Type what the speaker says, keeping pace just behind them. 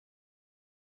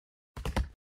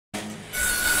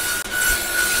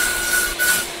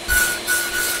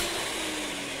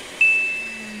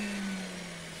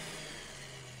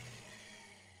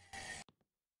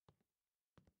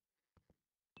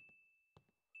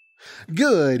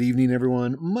Good evening,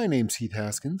 everyone. My name's Heath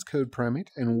Haskins, Code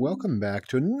Primate, and welcome back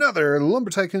to another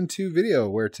Lumber Tycoon 2 video,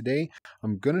 where today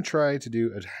I'm going to try to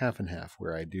do a half and half,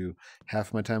 where I do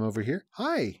half my time over here.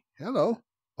 Hi, hello.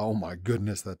 Oh my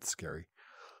goodness, that's scary.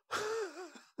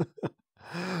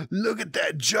 Look at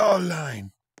that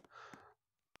jawline.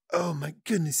 Oh my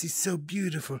goodness, he's so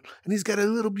beautiful. And he's got a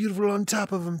little beautiful on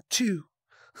top of him, too.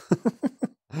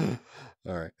 All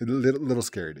right, a little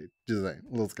scary, dude. Just saying,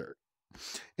 a little scary.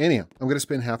 Anyhow, I'm going to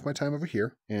spend half my time over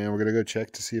here, and we're going to go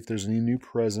check to see if there's any new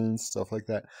presents, stuff like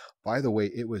that. By the way,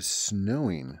 it was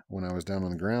snowing when I was down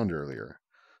on the ground earlier.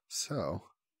 So,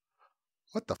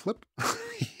 what the flip?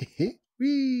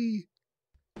 Whee!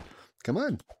 Come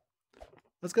on.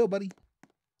 Let's go, buddy.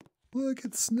 Look,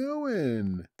 it's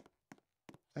snowing.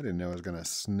 I didn't know it was going to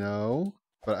snow,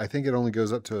 but I think it only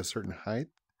goes up to a certain height.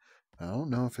 I don't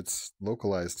know if it's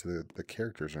localized to the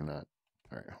characters or not.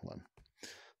 All right, hold on.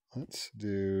 Let's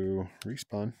do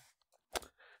respawn.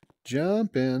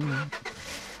 Jump in.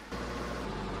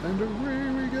 And away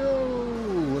we go.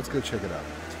 Let's go check it out.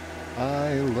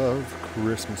 I love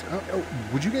Christmas. Oh,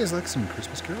 would you guys like some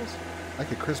Christmas carols?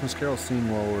 Like a Christmas carol scene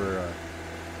while we're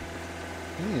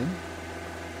in.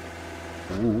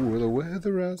 Oh, the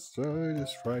weather outside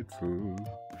is frightful,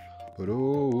 but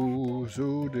oh,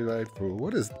 so delightful.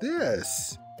 What is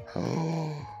this?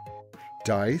 Oh,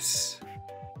 dice.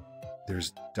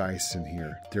 There's dice in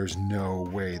here. There's no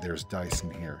way there's dice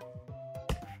in here.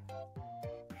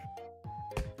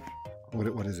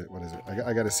 What is it? What is it?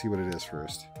 I got to see what it is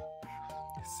first.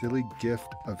 Silly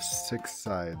gift of 6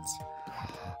 sides.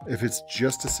 If it's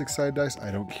just a 6-side dice,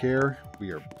 I don't care.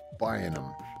 We are buying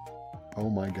them. Oh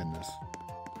my goodness.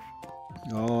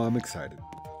 Oh, I'm excited.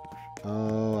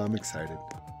 Oh, I'm excited.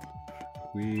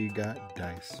 We got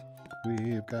dice.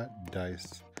 We've got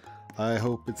dice. I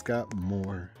hope it's got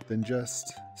more than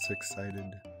just 6-sided.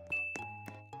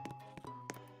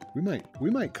 We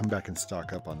might come back and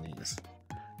stock up on these.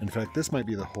 In fact, this might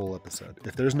be the whole episode.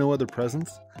 If there's no other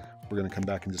presents, we're going to come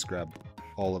back and just grab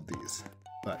all of these.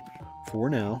 But for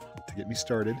now, to get me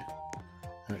started,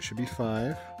 and it should be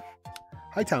 5.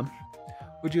 Hi, Tom.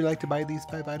 Would you like to buy these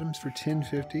 5 items for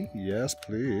 $10.50? Yes,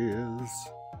 please.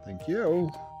 Thank you.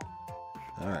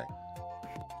 All right.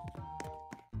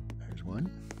 There's one.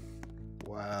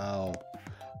 Wow.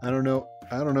 I don't know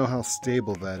how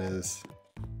stable that is,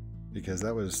 because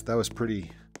that was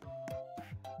pretty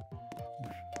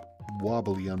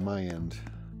wobbly on my end.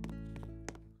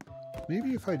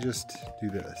 Maybe if I just do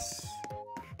this.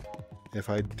 If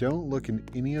I don't look in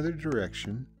any other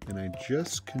direction and I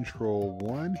just control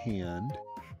one hand.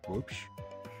 Whoops.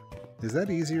 Is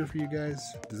that easier for you guys?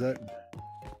 Is that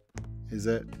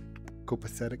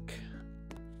copacetic?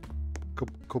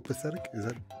 Copacetic? Is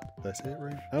that, did I say it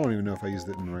right? I don't even know if I used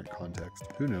it in the right context.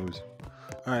 Who knows?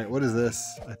 All right, what is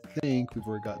this? I think we've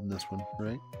already gotten this one,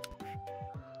 right?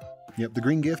 Yep, the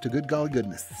green gift, a good golly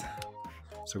goodness.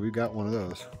 So we've got one of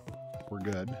those. We're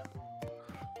good.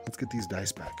 Let's get these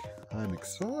dice back. I'm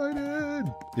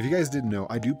excited. If you guys didn't know,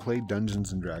 I do play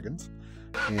Dungeons and Dragons.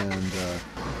 And,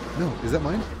 no, is that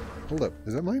mine? Hold up,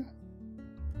 is that mine?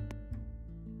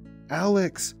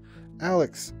 Alex!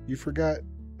 Alex, you forgot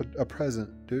a present,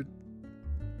 dude.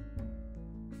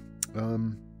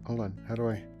 Hold on. How do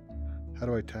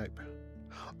I type?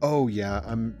 Oh yeah,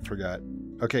 forgot.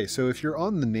 Okay, so if you're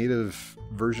on the native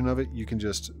version of it, you can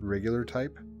just regular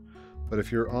type. But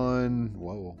if you're on,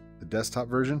 whoa, the desktop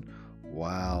version,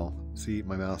 wow. See,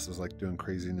 my mouse is like doing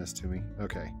craziness to me.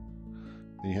 Okay.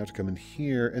 Then you have to come in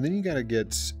here, and then you gotta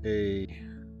get a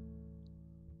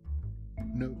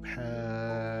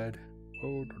notepad.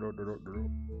 Oh,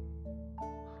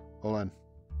 hold on.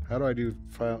 How do I do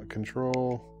file?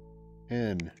 Control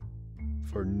N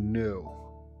for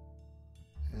no.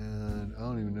 And I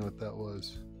don't even know what that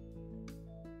was.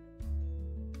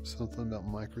 Something about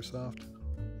Microsoft.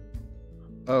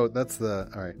 Oh, that's the,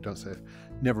 all right, don't save.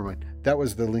 Never mind. That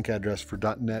was the link address for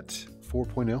 .NET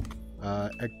 4.0.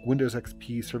 Windows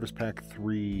XP Service Pack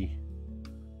 3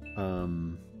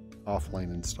 offline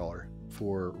installer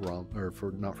for ROM, or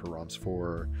for, not for ROMs,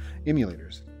 for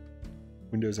emulators.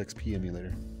 Windows XP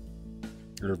emulator.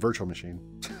 Or a virtual machine.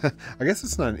 I guess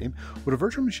it's not an would a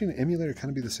virtual machine and emulator kind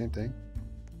of be the same thing?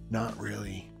 Not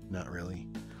really. Not really.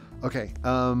 Okay,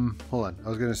 hold on. I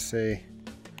was gonna say,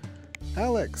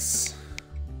 Alex.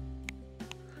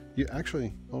 You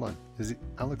actually, hold on. Is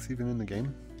Alex even in the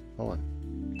game? Hold on.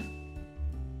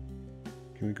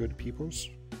 Can we go to people's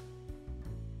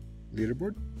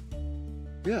leaderboard?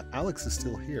 Yeah, Alex is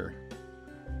still here.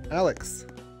 Alex.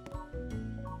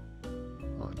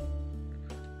 Hold on.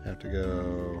 I have to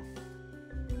go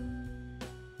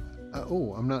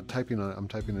Oh, I'm not typing on it. I'm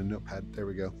typing in a notepad. There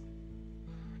we go.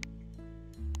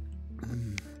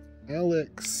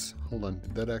 Alex. Hold on.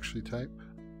 Did that actually type?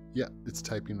 Yeah, it's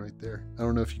typing right there. I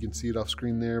don't know if you can see it off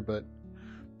screen there, but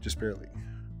just barely.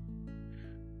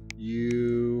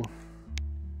 You...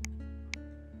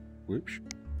 Whoops.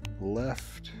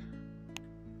 Left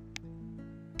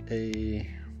a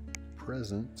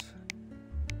present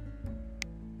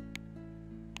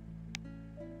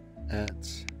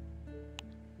at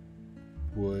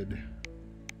would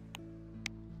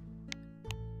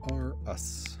are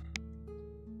us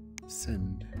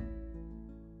send.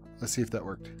 Let's see if that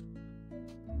worked.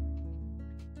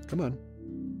 Come on.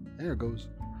 There it goes.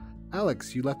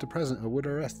 Alex, you left a present at Wood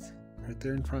or Us right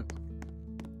there in front.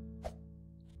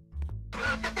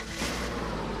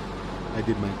 I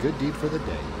did my good deed for the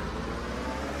day.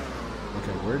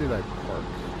 Okay, where did I park?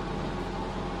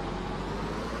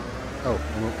 Oh,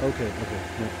 okay.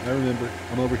 No, I remember.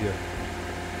 I'm over here.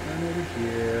 I'm over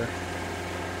here.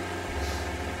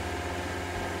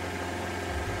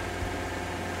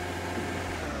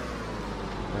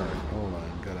 Alright, hold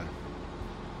on. Gotta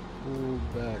pull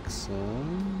back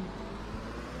some.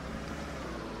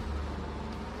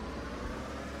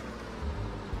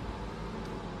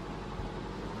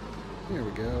 There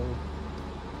we go.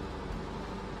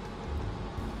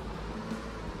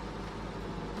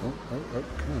 Oh,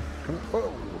 come on.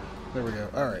 Whoa! There we go.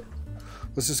 Alright.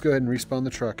 Let's just go ahead and respawn the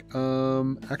truck.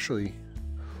 Actually,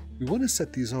 we want to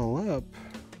set these all up.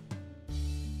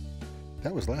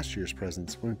 That was last year's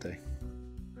presents, weren't they?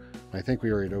 I think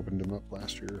we already opened them up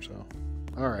last year or so.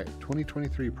 Alright,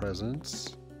 2023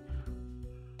 presents.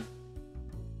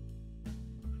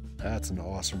 That's an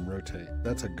awesome rotate.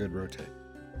 That's a good rotate.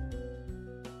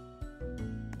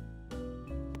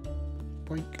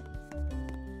 Boink.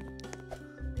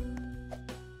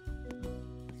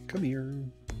 Come here.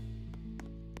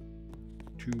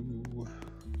 Two.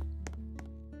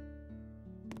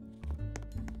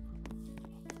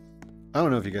 I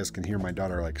don't know if you guys can hear my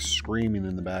daughter like screaming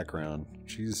in the background.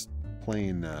 She's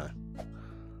playing a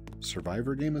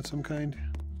Survivor game of some kind.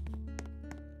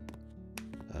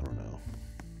 I don't know.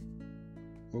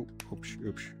 Oh, oops,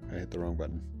 I hit the wrong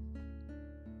button.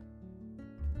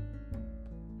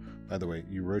 By the way,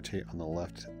 you rotate on the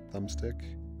left thumbstick.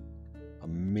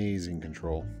 Amazing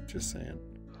control, just saying.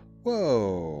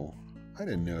 Whoa, I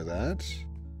didn't know that.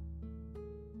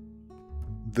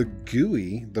 The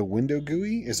GUI, the window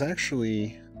GUI, is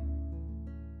actually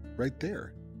right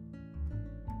there.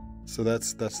 So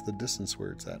that's the distance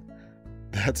where it's at.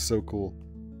 That's so cool.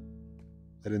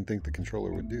 I didn't think the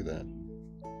controller would do that.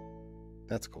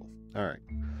 That's cool. All right.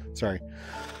 Sorry.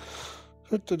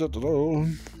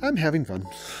 I'm having fun.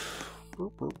 There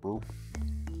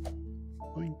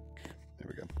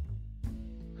we go.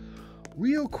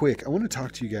 Real quick, I want to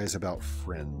talk to you guys about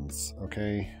friends,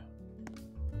 okay?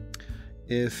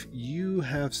 If you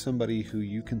have somebody who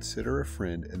you consider a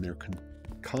friend and they're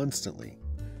constantly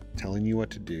telling you what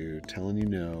to do, telling you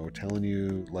no, telling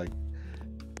you, like,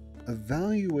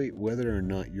 evaluate whether or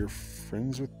not you're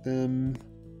friends with them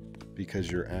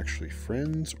because you're actually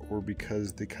friends or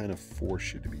because they kind of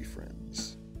force you to be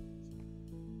friends.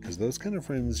 Because those kind of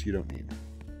friends you don't need,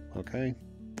 okay?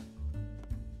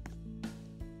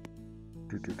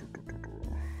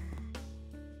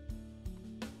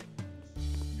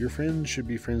 Your friends should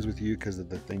be friends with you because of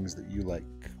the things that you like,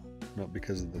 not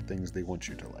because of the things they want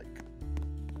you to like.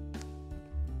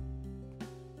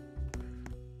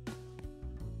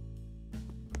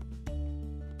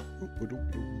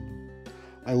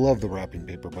 I love the wrapping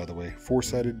paper, by the way.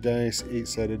 4-sided dice,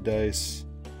 8-sided dice,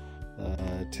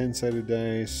 10-sided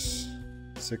dice,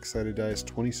 6-sided dice,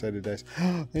 20-sided dice.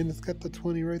 And it's got the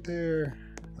 20 right there.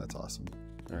 That's awesome.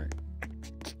 All right.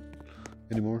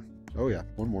 Any more? Oh yeah,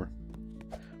 one more.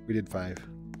 We did 5.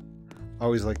 I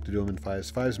always like to do them in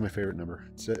 5s. 5 is my favorite number.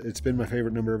 It's been my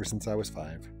favorite number ever since I was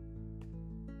 5.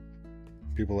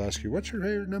 People ask you, what's your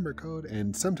favorite number code?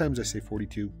 And sometimes I say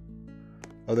 42.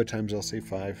 Other times I'll say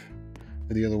 5.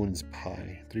 And the other one is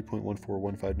pi.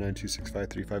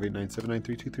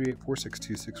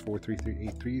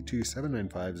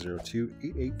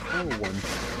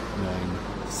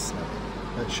 3.141592653589793238462643383279502197.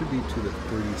 That should be to the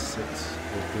 36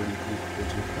 or 38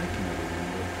 digit. I can never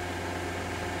remember.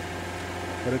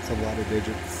 But it's a lot of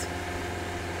digits.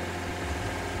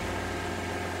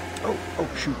 Oh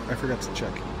shoot, I forgot to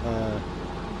check.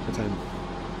 What time?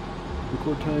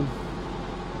 Record time?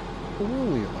 Well, we're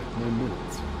only at like 9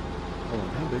 minutes. Hold on,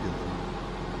 how big is it?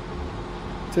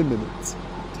 10 minutes.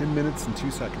 10 minutes and 2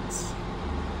 seconds.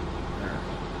 Alright.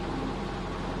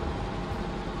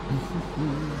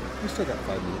 We still got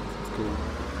 5 minutes. It's cool.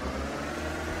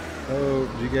 Oh,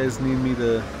 do you guys need me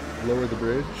to lower the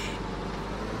bridge?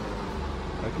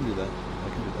 I can do that. I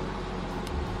can do that.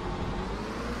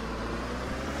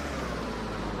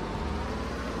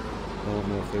 I don't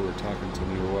know if they were talking to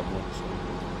me or whatnot. So.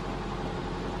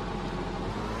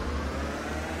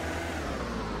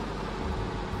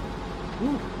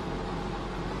 Woo.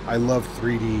 I love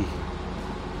 3D.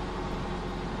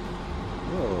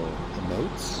 Whoa,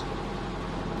 emotes?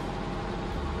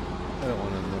 I don't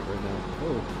want to emote right now.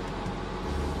 Oh.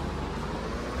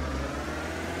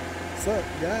 What's up,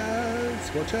 guys?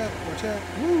 Watch out, watch out.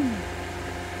 Woo!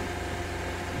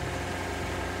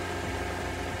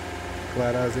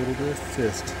 Glad I was able to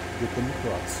assist, get them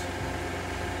across.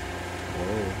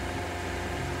 Whoa.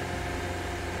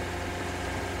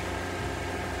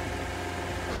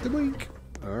 The wink.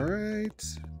 Alright.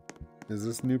 Is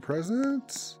this new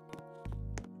present?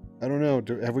 I don't know.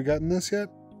 Have we gotten this yet?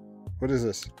 What is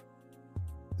this?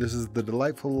 This is the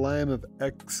delightful lime of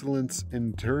excellence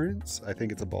endurance. I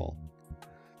think it's a ball.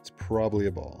 It's probably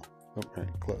a ball. Oh, all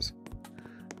right, close.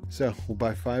 So we'll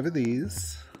buy 5 of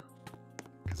these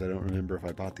because I don't remember if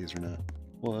I bought these or not.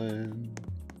 1,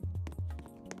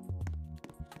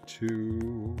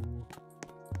 2,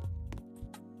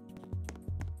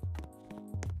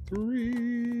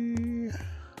 3.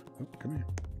 Oh, come here.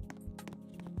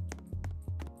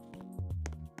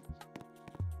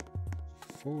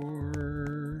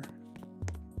 4.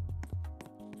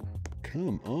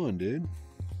 Come on, dude.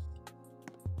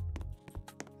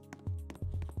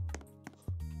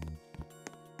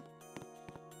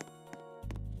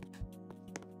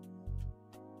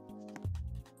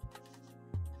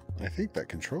 I think that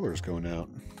controller's going out.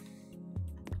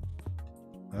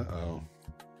 Uh-oh.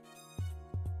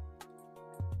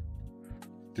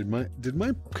 Did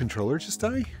my controller just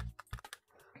die?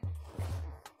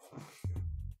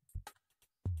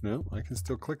 No, I can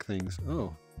still click things.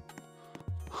 Oh.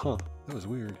 Huh, that was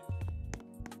weird.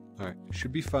 Alright,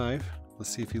 should be 5. Let's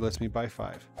see if he lets me buy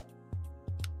 5.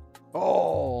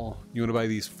 Oh! You want to buy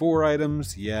these 4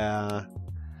 items? Yeah.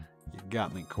 You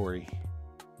got me, Corey.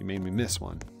 You made me miss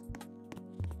one.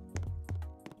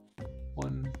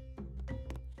 1,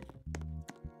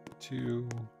 2,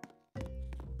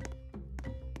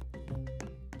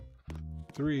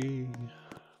 3,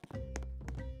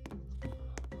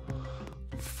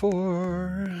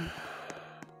 4,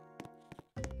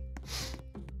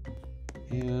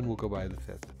 and we'll go by the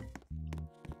 5th.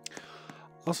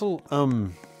 Also,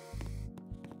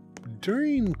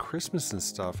 during Christmas and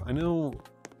stuff, I know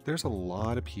there's a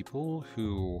lot of people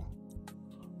who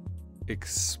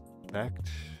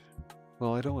expect,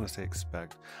 well, I don't want to say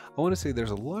expect, I want to say there's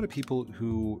a lot of people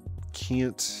who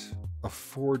can't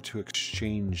afford to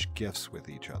exchange gifts with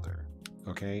each other.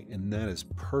 Okay, and that is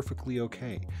perfectly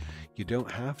okay. You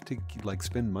don't have to like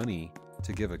spend money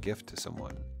to give a gift to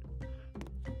someone.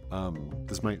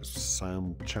 This might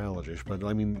sound childish, but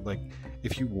I mean, like,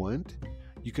 if you want,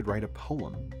 you could write a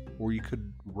poem, or you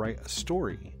could write a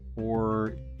story,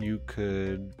 or you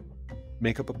could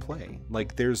make up a play.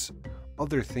 Like, there's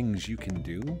other things you can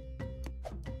do.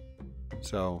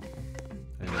 So,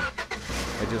 anyway,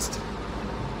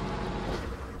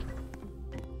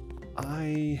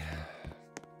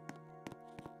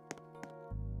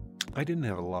 I didn't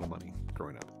have a lot of money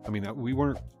growing up. I mean, we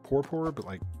weren't poor, but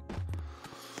like,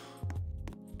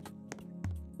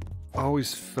 I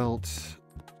always felt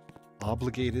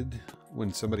obligated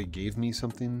when somebody gave me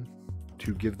something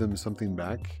to give them something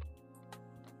back.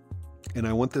 And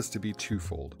I want this to be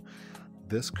twofold.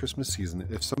 This Christmas season,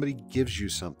 if somebody gives you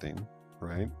something,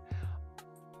 right,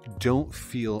 don't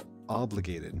feel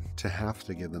obligated to have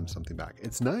to give them something back.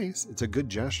 It's nice. It's a good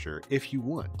gesture if you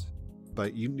want,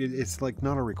 but it's like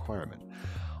not a requirement.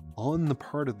 On the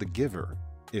part of the giver,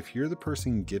 if you're the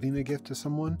person giving a gift to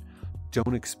someone,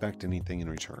 don't expect anything in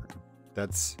return.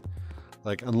 That's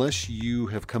like, unless you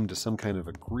have come to some kind of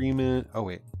agreement. Oh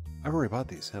wait, I've already bought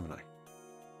these, haven't I?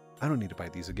 I don't need to buy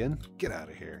these again. Get out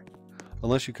of here.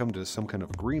 Unless you come to some kind of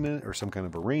agreement or some kind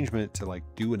of arrangement to like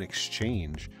do an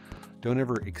exchange, don't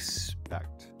ever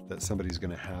expect that somebody's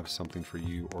going to have something for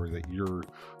you or that you're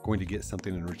going to get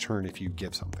something in return if you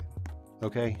give something.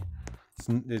 Okay?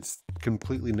 It's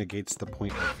completely negates the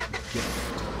point of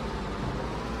gift.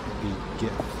 The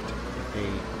gift. A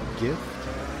gift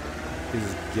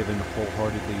is given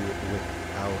wholeheartedly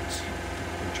without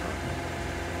return.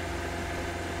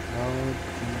 How do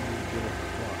you get a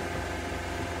clock?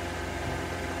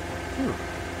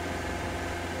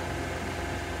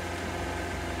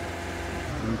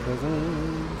 New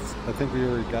presents. I think we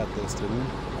already got this, didn't we?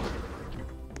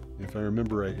 If I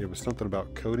remember right, it was something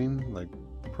about coding, like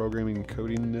programming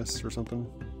codingness or something.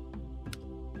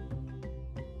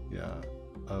 Yeah.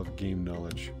 of game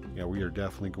knowledge. Yeah, we are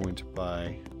definitely going to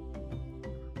buy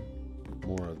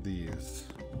more of these.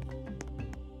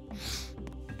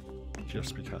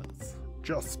 Just because.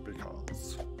 Just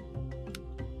because.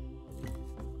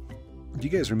 Do you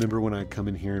guys remember when I'd come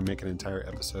in here and make an entire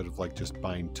episode of like just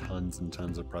buying tons and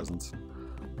tons of presents?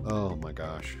 Oh my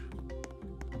gosh.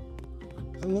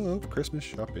 I love Christmas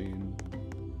shopping.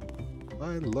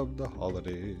 I love the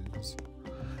holidays.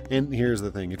 And here's the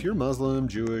thing, if you're Muslim,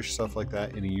 Jewish, stuff like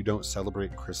that, and you don't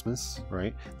celebrate Christmas,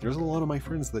 right? There's a lot of my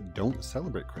friends that don't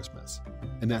celebrate Christmas.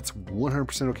 And that's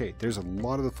 100% okay. There's a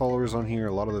lot of the followers on here,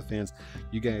 a lot of the fans.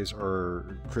 You guys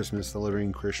are Christmas,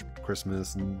 celebrating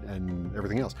Christmas and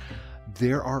everything else.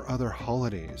 There are other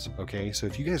holidays, okay? So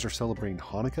if you guys are celebrating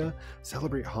Hanukkah,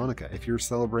 celebrate Hanukkah. If you're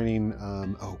celebrating,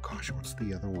 oh gosh, what's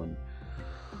the other one?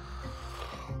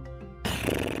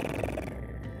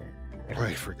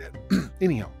 I forget.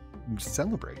 Anyhow,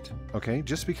 celebrate, okay?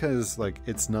 Just because like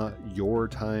it's not your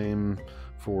time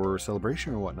for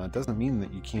celebration or whatnot doesn't mean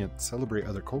that you can't celebrate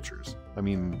other cultures. I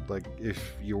mean, like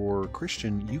if you're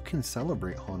Christian, you can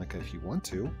celebrate Hanukkah if you want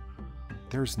to.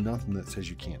 There's nothing that says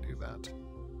you can't do that.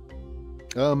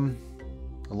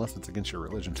 Unless it's against your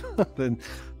religion, then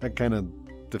that kind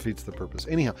of defeats the purpose.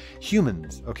 Anyhow,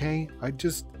 humans, okay?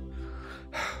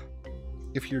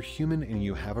 If you're human and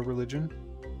you have a religion,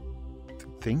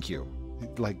 thank you.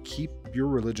 Like, keep your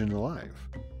religion alive.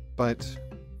 But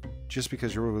just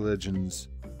because your religion's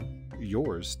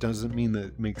yours doesn't mean that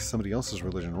it makes somebody else's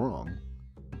religion wrong.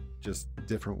 Just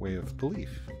different way of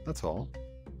belief. That's all.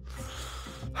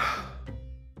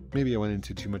 Maybe I went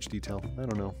into too much detail. I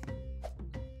don't know.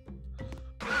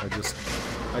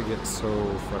 I get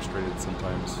so frustrated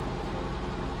sometimes.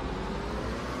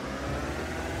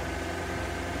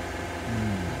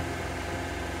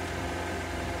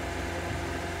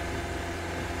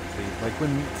 See, like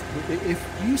if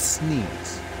you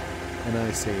sneeze and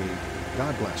I say,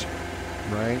 God bless you,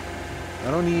 right?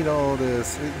 I don't need all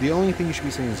this. The only thing you should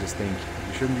be saying is just thank you.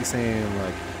 You shouldn't be saying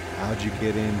like, how'd you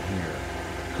get in here?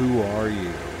 Who are you?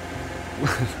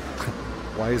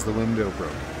 Why is the window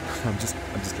broken? I'm just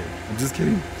kidding. I'm just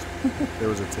kidding. There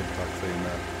was a TikTok saying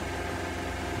that.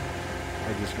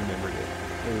 I just remembered it.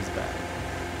 It was bad.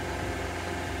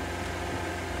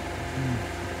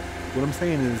 What I'm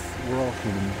saying is, we're all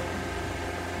human.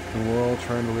 And we're all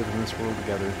trying to live in this world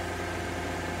together.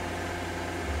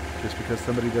 Just because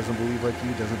somebody doesn't believe like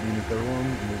you doesn't mean that they're wrong,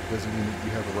 and it doesn't mean that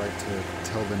you have a right to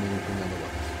tell them anything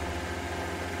otherwise.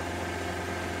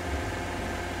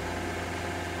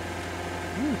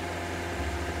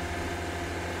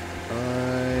 I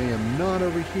am not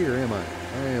over here, am I?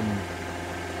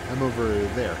 I'm over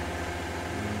there.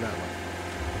 That way.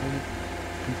 And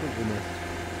completely missed.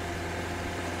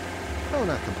 Oh,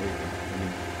 not completely. I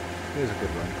mean, it was a good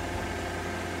run.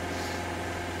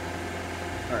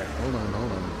 Alright, hold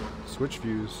on. Switch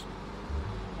views.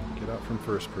 Get out from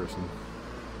first person.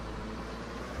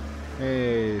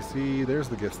 Hey, see, there's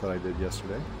the gifts that I did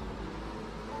yesterday.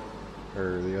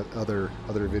 Or the other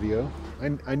video.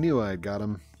 I knew I had got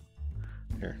them.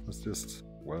 Here, let's just...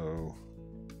 Whoa.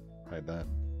 Hide that.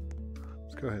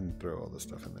 Let's go ahead and throw all this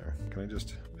stuff in there. Can I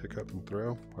just pick up and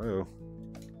throw? Whoa.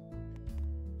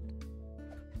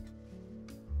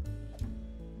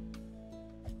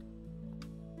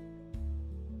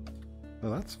 Oh,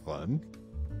 that's fun.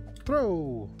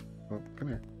 Throw! Oh, come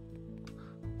here.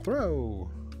 Throw!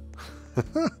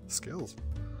 Skills.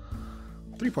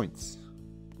 3 points.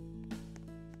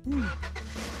 Were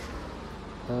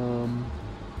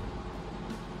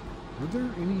there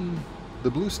any... The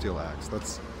blue steel axe,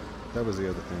 that was the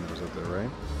other thing that was up there,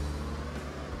 right?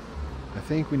 I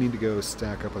think we need to go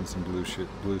stack up on some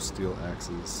blue steel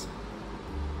axes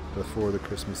before the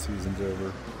Christmas season's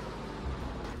over.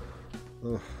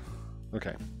 Ugh.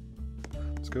 Okay.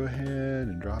 Let's go ahead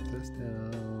and drop this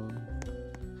down.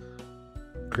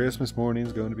 Christmas morning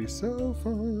is going to be so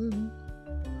fun.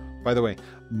 By the way,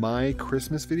 my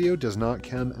Christmas video does not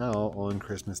come out on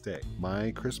Christmas Day.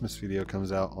 My Christmas video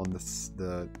comes out on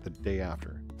the day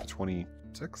after, the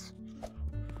 26th.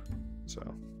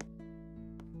 So,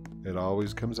 it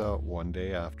always comes out one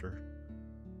day after.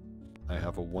 I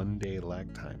have a 1 day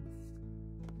lag time.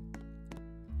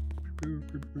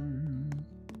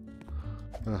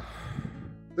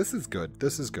 This is good.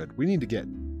 This is good. We need to get...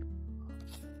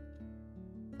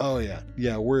 Oh yeah,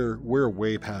 we're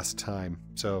way past time.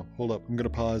 So hold up, I'm gonna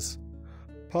pause.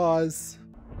 Pause.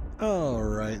 All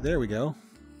right, there we go.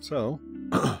 So,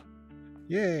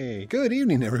 yay! Good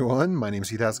evening, everyone. My name is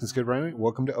Heath Haskins. Good right.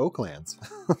 Welcome to Oaklands.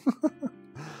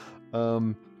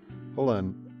 Hold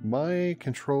on. My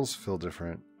controls feel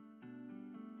different.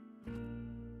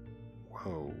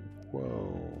 Whoa.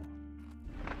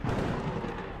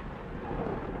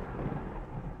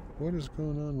 What is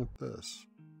going on with this?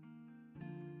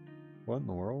 What in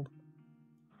the world?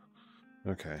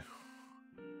 Okay.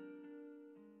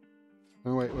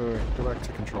 Oh, wait. Go back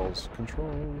to controls.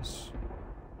 Controls.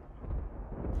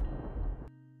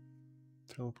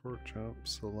 Teleport, jump,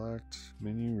 select,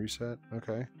 menu, reset.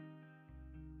 Okay.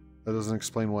 That doesn't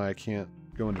explain why I can't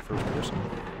go into first person.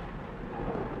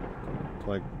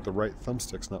 Like, the right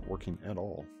thumbstick's not working at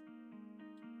all.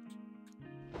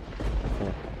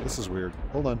 Huh. This is weird.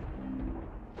 Hold on.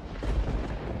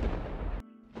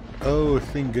 Oh,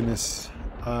 thank goodness.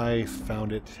 I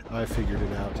found it. I figured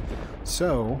it out.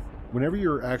 So, whenever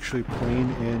you're actually playing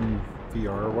in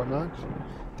VR or whatnot,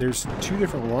 there's two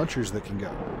different launchers that can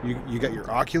go. You got your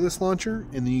Oculus launcher,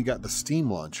 and then you got the Steam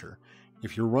launcher.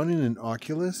 If you're running an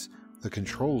Oculus, the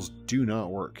controls do not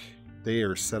work. They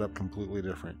are set up completely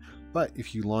different. But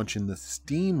if you launch in the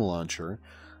Steam launcher,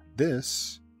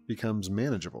 this becomes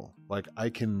manageable. Like, I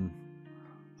can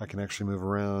actually move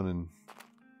around and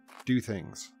do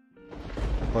things.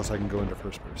 Plus, I can go into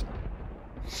first person.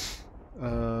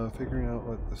 Figuring out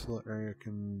what this little area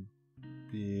can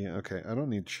be. Okay, I don't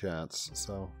need chats,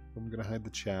 so I'm gonna hide the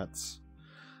chats.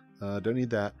 Don't need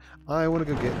that. I want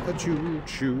to go get a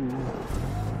choo-choo.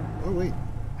 Oh wait,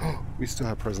 we still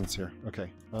have presents here.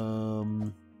 Okay.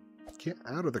 Get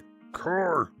out of the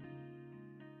car.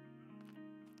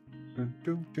 Is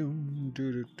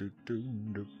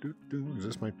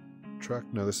this my truck?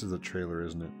 No, this is the trailer,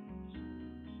 isn't it?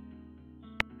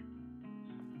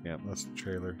 Yeah, that's the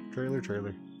trailer.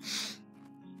 Trailer.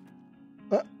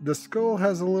 The skull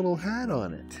has a little hat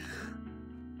on it.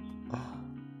 Oh,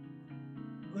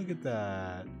 look at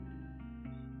that.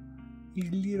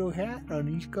 His little hat on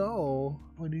his skull,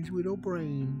 on his little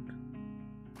brain.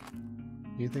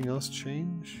 Anything else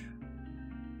change?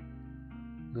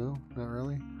 No, not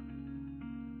really.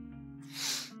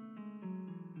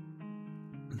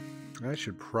 I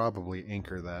should probably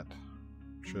anchor that,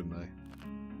 shouldn't I?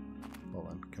 Hold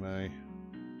on, can I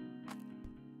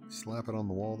slap it on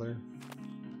the wall there?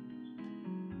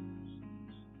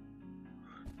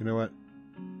 You know what?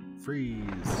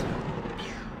 Freeze!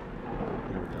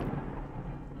 There we go.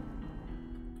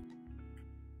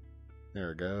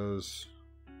 There it goes.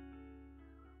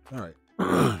 Alright.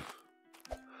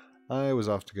 I was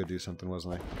off to go do something,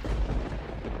 wasn't I?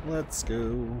 Let's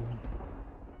go.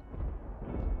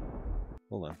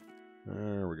 Hold on.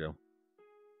 There we go.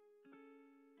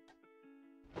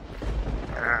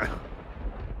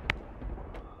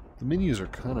 The menus are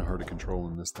kind of hard to control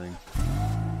in this thing.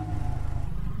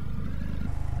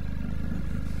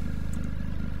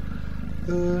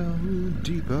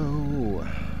 Depot.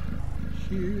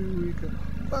 Here we go.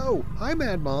 Oh, hi,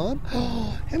 Mad Mom.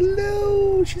 Oh,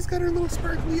 hello. She's got her little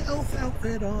sparkly elf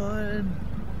outfit on.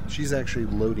 She's actually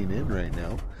loading in right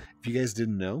now. If you guys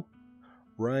didn't know,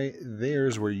 right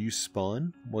there's where you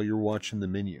spawn while you're watching the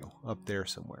menu. Up there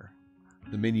somewhere.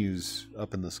 The menu's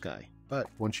up in the sky. But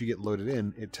once you get loaded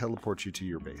in, it teleports you to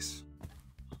your base.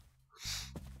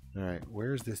 Alright,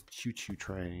 where's this choo-choo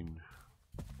train?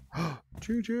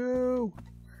 Choo-choo!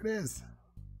 There it is.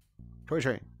 Toy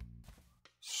train.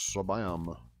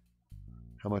 Sabam.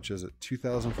 How much is it?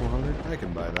 2,400? I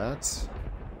can buy that.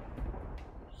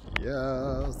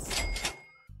 Yes.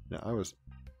 Now I was...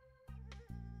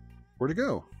 Where'd it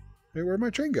go? Hey, where'd my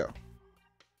train go?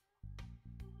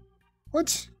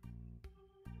 What?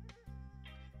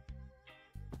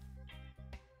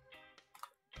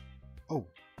 Oh,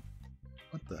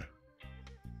 what the?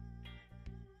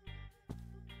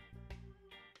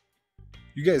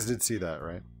 You guys did see that,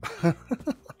 right?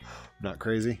 Not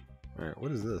crazy? Alright,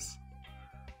 what is this?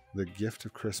 The gift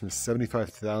of Christmas,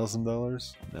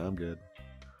 $75,000? No, I'm good.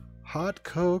 Hot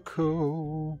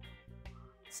cocoa.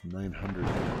 It's 900.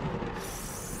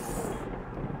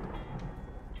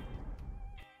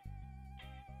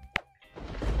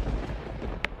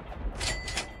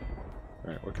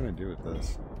 Alright, what can I do with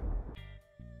this?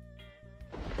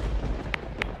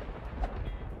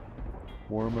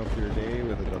 Warm up your day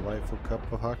with a delightful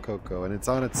cup of hot cocoa, and it's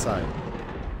on its side.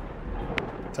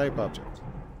 Type object.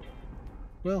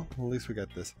 Well, at least we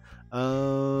got this.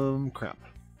 Crap.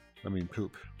 I mean,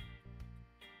 poop.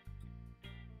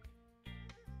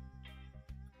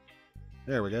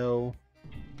 There we go.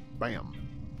 Bam.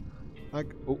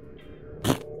 Oh.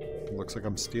 Looks like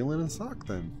I'm stealing a sock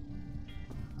then.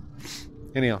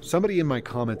 Anyhow, somebody in my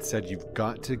comments said you've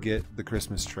got to get the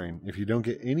Christmas train. If you don't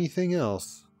get anything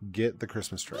else, get the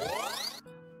Christmas train.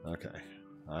 Okay,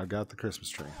 I've got the Christmas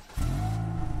train.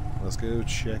 Let's go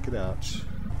check it out.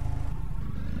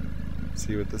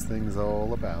 See what this thing's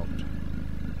all about.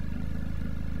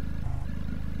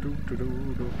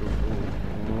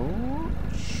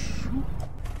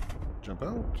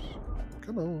 about.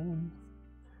 Come on.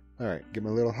 All right, get my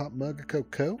little hot mug of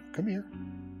cocoa. Come here.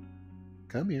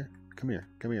 Come here. Come here.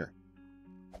 Come here.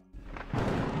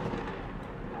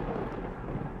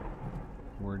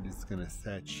 We're just gonna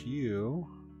set you.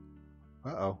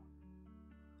 Uh-oh.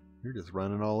 You're just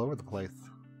running all over the place.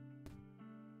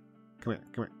 Come here.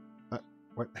 Come here.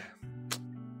 What?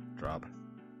 Drop.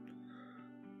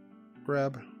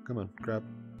 Grab. Come on. Grab.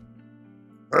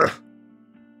 Ugh.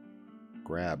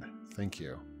 Grab. Thank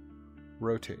you.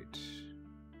 Rotate.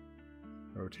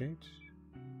 Rotate.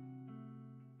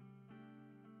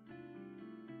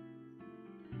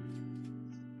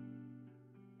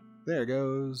 There it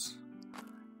goes.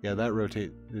 Yeah, that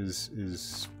rotate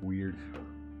is weird.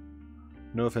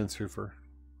 No offense, Hoofer.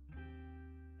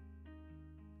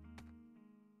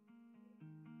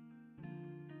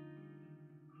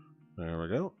 There we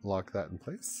go. Lock that in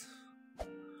place.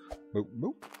 Boop,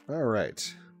 boop. All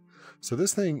right. So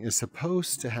this thing is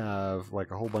supposed to have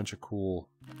like a whole bunch of cool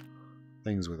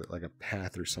things with it, like a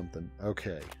path or something.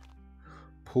 Okay.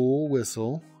 Pull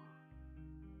whistle.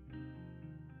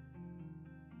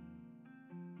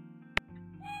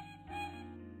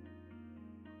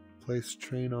 Place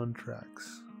train on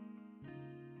tracks.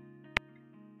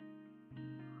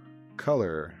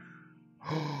 Color.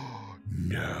 Oh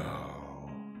no.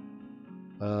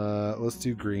 Let's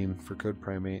do green for code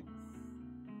primate.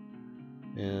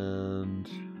 And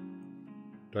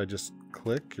do I just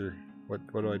click or what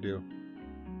do I do?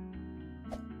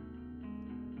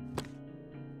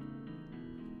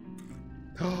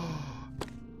 Oh,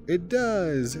 it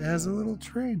does. It has a little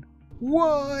train.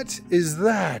 What is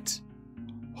that?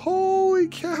 Holy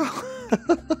cow.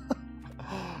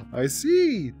 I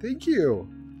see. Thank you.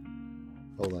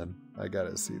 Hold on. I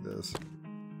gotta see this.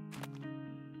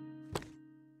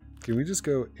 Can we just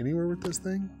go anywhere with this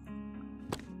thing?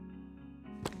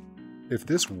 If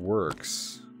this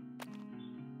works...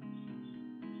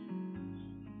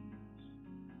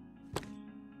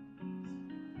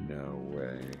 No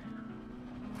way.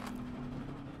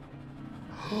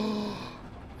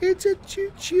 It's a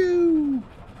choo-choo!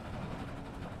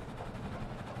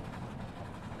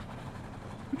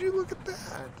 Would you look at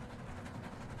that?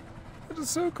 That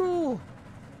is so cool!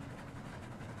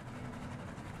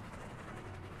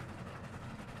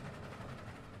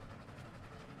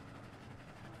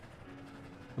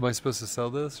 Am I supposed to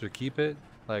sell this or keep it?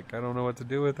 Like, I don't know what to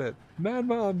do with it. Mad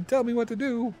Mom, tell me what to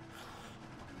do!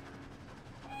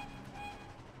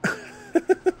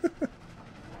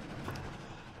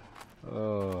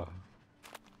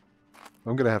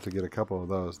 I'm gonna have to get a couple of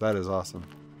those. That is awesome.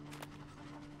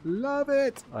 Love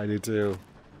it! I do too.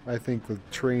 I think the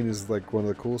train is like one of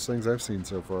the coolest things I've seen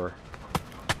so far.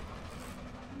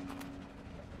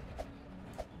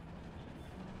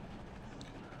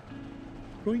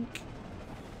 Boink.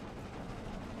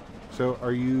 So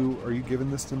are you giving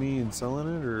this to me and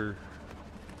selling it, or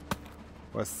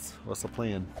what's the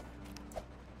plan?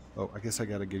 Oh, I guess I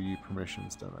gotta give you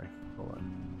permissions, don't I? Hold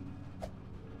on.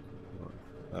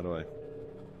 How do I?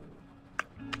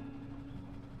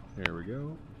 There we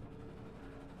go.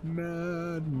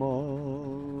 Mad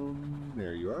Mom.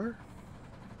 There you are.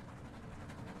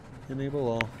 Enable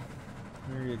all.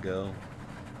 There you go.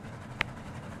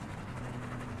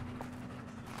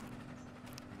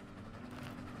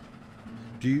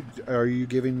 Are you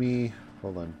giving me...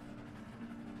 Hold on.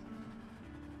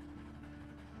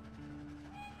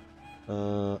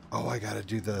 Oh, I gotta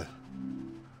do the...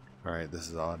 Alright, this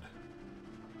is odd.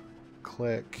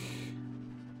 Click.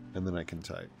 And then I can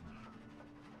type.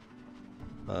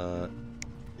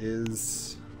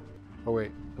 Is... Oh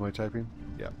wait, am I typing?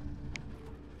 Yeah.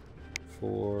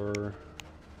 For...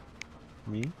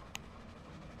 me?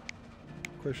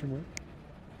 Question mark?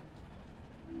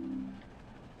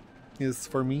 Is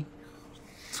for me?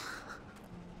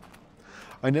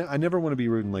 I never want to be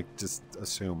rude and like just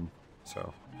assume,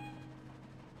 so.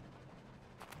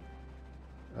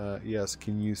 Yes,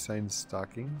 can you sign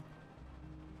stocking?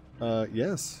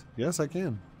 Yes. Yes, I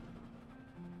can.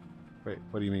 Wait,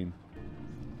 what do you mean?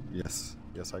 Yes.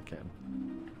 Yes, I can.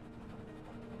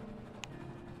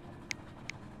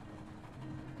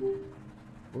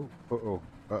 Oh, uh-oh.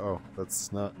 Uh-oh.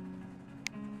 That's not...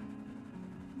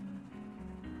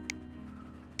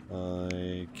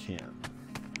 I can.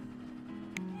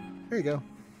 There you go.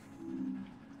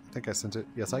 I think I sent it.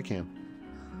 Yes, I can.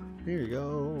 Here you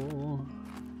go.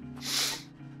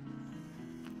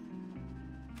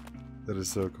 That is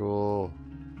so cool.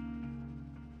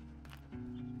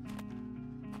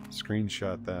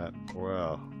 Screenshot that.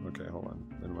 Wow. Okay, hold on.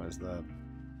 Minimize that.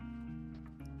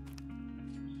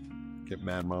 Get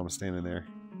Mad Mom standing there.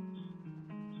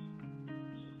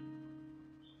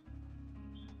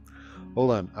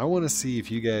 Hold on. I want to see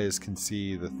if you guys can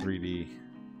see the 3D.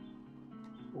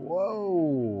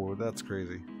 Whoa, that's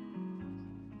crazy.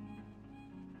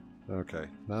 Okay,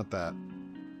 not that.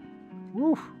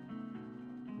 Woo!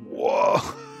 Whoa!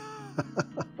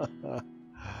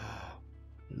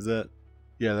 Is that...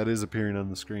 Yeah, that is appearing on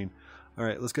the screen. All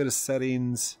right, let's go to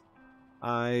settings,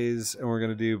 eyes, and we're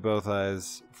going to do both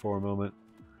eyes for a moment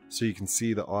so you can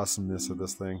see the awesomeness of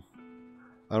this thing.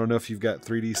 I don't know if you've got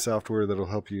 3D software that'll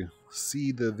help you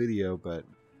see the video, but...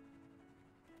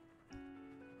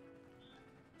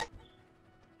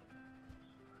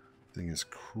 Thing is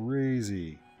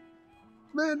crazy.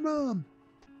 Mad Mom!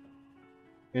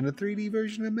 And a 3D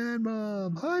version of Mad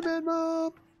Mom! Hi, Mad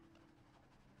Mom!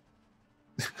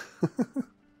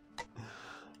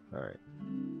 Alright.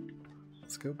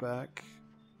 Let's go back.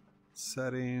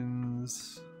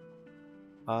 Settings.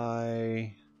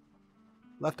 Eye.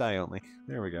 Left eye only.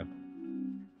 There we go.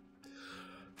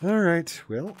 Alright,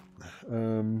 well.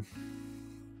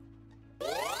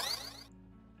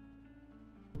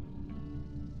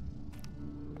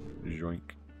 Joink.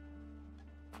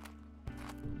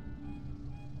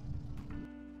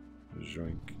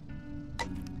 Joink.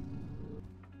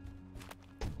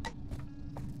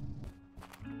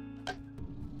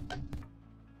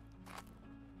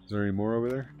 Is there any more over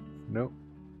there? Nope.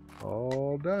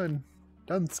 All done.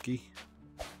 Dunsky.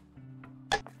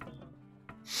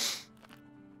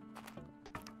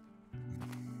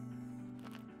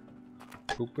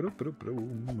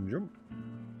 Jump.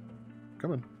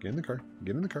 Come on, get in the car.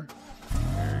 Get in the car.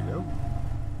 There you go.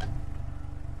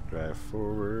 Drive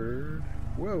forward.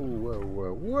 Whoa, whoa,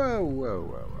 whoa, whoa, whoa,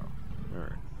 whoa, whoa.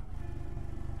 Alright.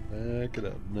 Back it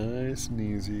up. Nice and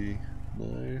easy.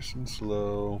 Nice and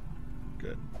slow.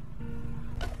 Good.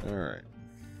 Alright.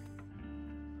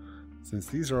 Since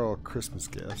these are all Christmas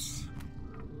gifts,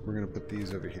 we're going to put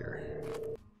these over here.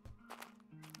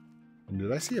 And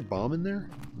did I see a bomb in there?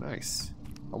 Nice.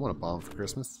 I want a bomb for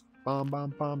Christmas. Bomb,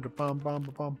 bomb, bomb, bomb, bomb,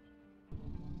 bomb.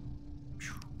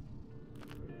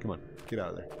 Come on, get out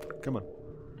of there. Come on.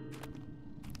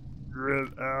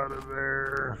 Get out of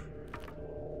there.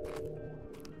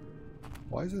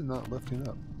 Why is it not lifting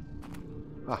up?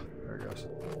 Ah, there it goes.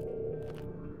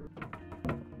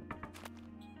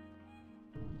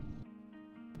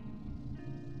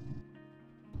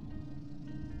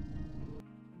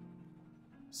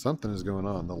 Something is going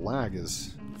on. The lag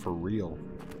is for real.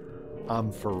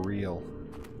 I'm for real.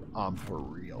 I'm for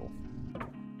real.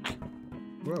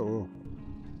 Whoa.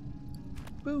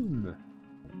 Boom.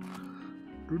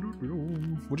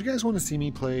 Would you guys want to see me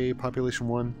play Population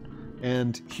 1?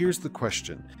 And here's the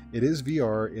question. It is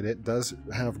VR, it does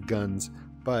have guns,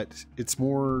 but it's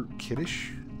more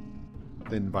kiddish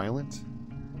than violent.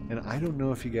 And I don't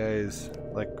know if you guys...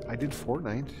 Like, I did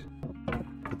Fortnite,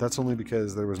 but that's only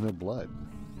because there was no blood.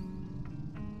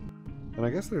 And I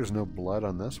guess there's no blood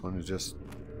on this one, it's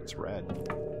red.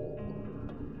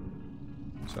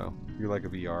 So, you're like a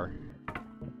VR.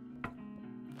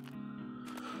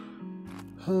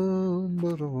 Oh,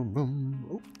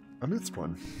 I missed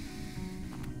one.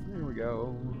 There we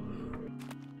go.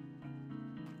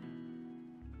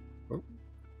 Oh.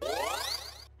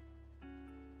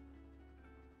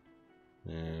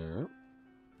 Yeah.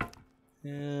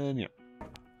 And yeah.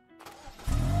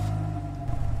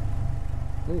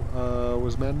 Oh,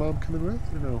 was Mad Mom coming with,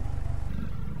 or no?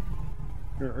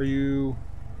 Are you...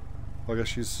 Well, I guess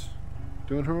she's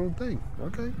doing her own thing.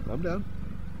 Okay, I'm down.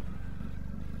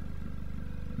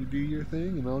 You do your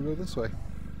thing, and I'll go this way.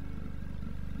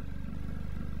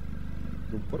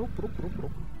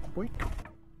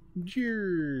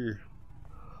 Jeer.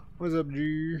 What's up,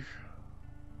 Jeer?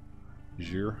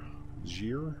 Jeer?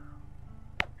 Jeer?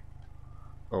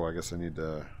 Oh, I guess I need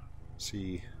to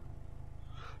see...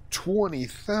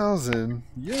 20,000.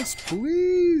 Yes,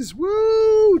 please.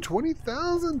 Woo!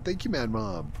 20,000. Thank you, Mad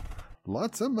Mom.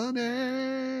 Lots of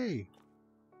money.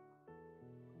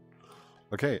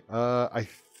 Okay. I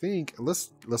think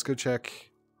let's go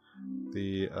check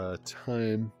the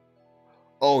time.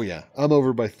 Oh yeah, I'm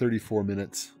over by 34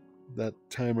 minutes. That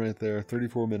time right there,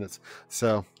 34 minutes.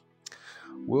 So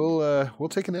we'll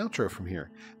take an outro from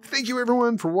here. Thank you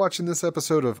everyone for watching this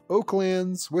episode of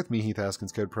Oaklands with me, Heath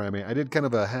Haskins, Code Primate. I did kind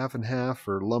of a half and half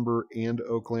for Lumber and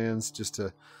Oaklands just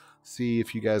to see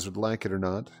if you guys would like it or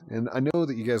not. And I know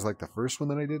that you guys like the first one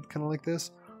that I did kind of like this,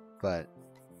 but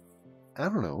I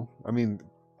don't know. I mean,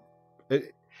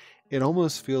 it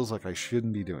almost feels like I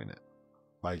shouldn't be doing it.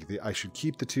 Like I should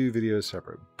keep the two videos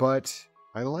separate, but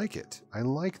I like it. I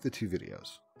like the two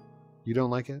videos. You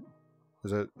don't like it?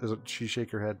 Is it she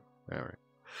shake her head? All right.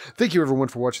 Thank you, everyone,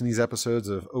 for watching these episodes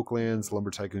of Oaklands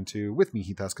Lumber Tycoon 2 with me,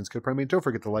 Heath, Haskins, Code Primate. Don't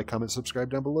forget to like, comment, subscribe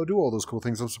down below. Do all those cool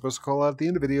things I'm supposed to call out at the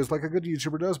end of videos like a good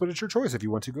YouTuber does, but it's your choice. If you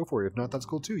want to, go for it. If not, that's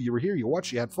cool too. You were here, you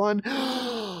watched, you had fun.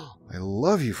 I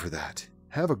love you for that.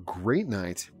 Have a great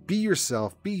night. Be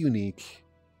yourself, be unique,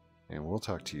 and we'll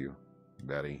talk to you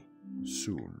very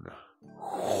soon.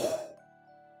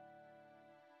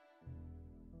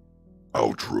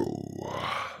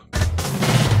 Outro.